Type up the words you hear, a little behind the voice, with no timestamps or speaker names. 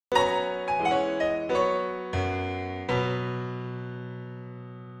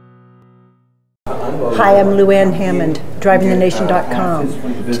Hi, I'm Lou Ann Hammond,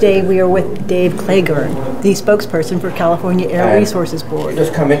 DrivingTheNation.com. Today we are with Dave Clegern, the spokesperson for California Air Resources Board.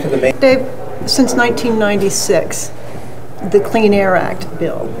 Just come into the main. Dave, since 1996, the Clean Air Act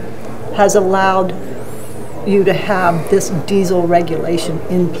bill has allowed you to have this diesel regulation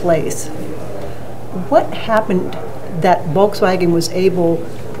in place. What happened that Volkswagen was able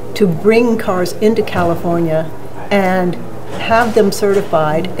to bring cars into California and have them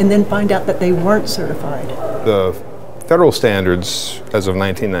certified and then find out that they weren't certified? The federal standards as of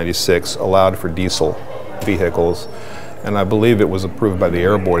 1996 allowed for diesel vehicles, and I believe it was approved by the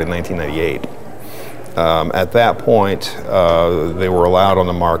Air Board in 1998. At that point, they were allowed on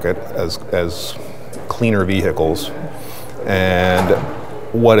the market as cleaner vehicles, and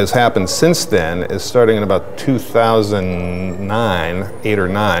what has happened since then is, starting in about 2009, 8 or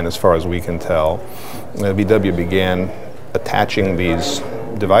 9 as far as we can tell, VW began attaching these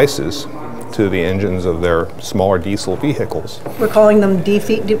devices to the engines of their smaller diesel vehicles. We're calling them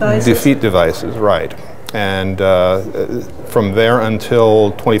defeat devices? Defeat devices, right. And from there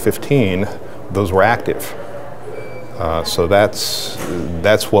until 2015, those were active. So that's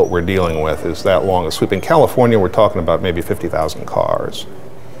what we're dealing with, is that long a sweep. In California, we're talking about maybe 50,000 cars.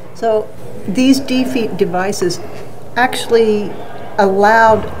 So these defeat devices actually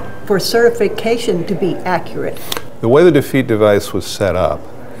allowed for certification to be accurate. The way the defeat device was set up,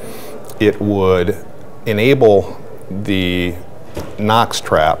 it would enable the NOx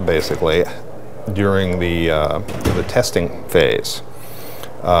trap, basically, during the testing phase.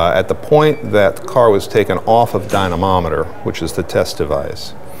 At the point that the car was taken off of dynamometer, which is the test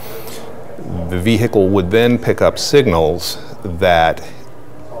device, the vehicle would then pick up signals that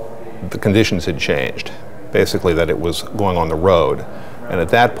the conditions had changed, basically that it was going on the road. And at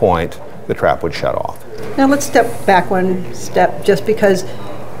that point, the trap would shut off. Now let's step back one step, just because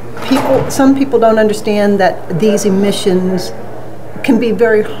some people don't understand that these emissions can be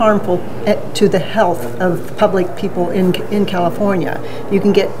very harmful to the health of public people in California. You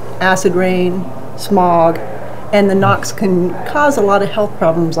can get acid rain, smog, and the NOx can cause a lot of health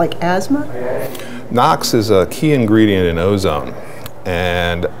problems like asthma. NOx is a key ingredient in ozone,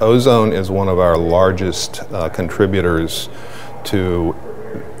 and ozone is one of our largest contributors to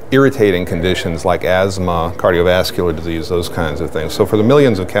irritating conditions like asthma, cardiovascular disease, those kinds of things. So for the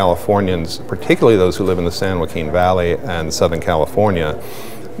millions of Californians, particularly those who live in the San Joaquin Valley and Southern California,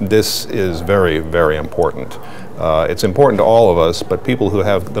 this is very, very important. It's important to all of us, but people who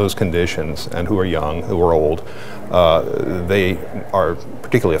have those conditions and who are young, who are old, they are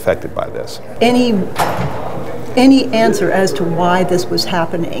particularly affected by this. Any answer as to why this was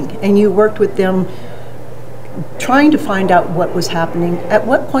happening? And you worked with them trying to find out what was happening. At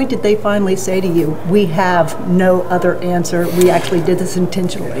what point did they finally say to you, we have no other answer, we actually did this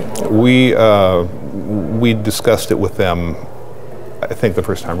intentionally? We discussed it with them, I think the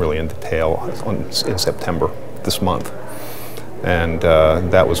first time really in detail, in September this month. And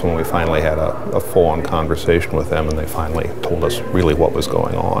that was when we finally had a full-on conversation with them, and they finally told us really what was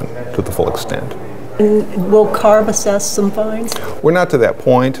going on to the full extent. And will CARB assess some fines? We're not to that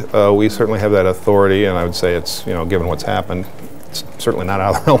point. We certainly have that authority, and I would say it's, given what's happened, it's certainly not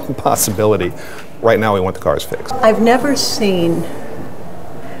out of the realm of possibility. Right now, we want the cars fixed. I've never seen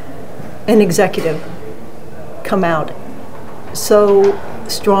an executive come out so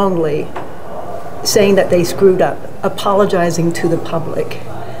strongly saying that they screwed up, apologizing to the public.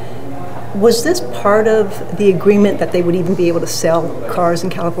 Was this part of the agreement that they would even be able to sell cars in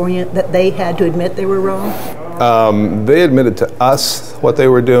California, that they had to admit they were wrong? They admitted to us what they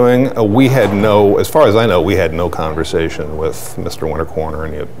were doing. We had no, as far as I know, we had no conversation with Mr. Winterkorn or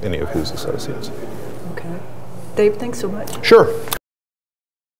any of his associates. Okay. Dave, thanks so much. Sure.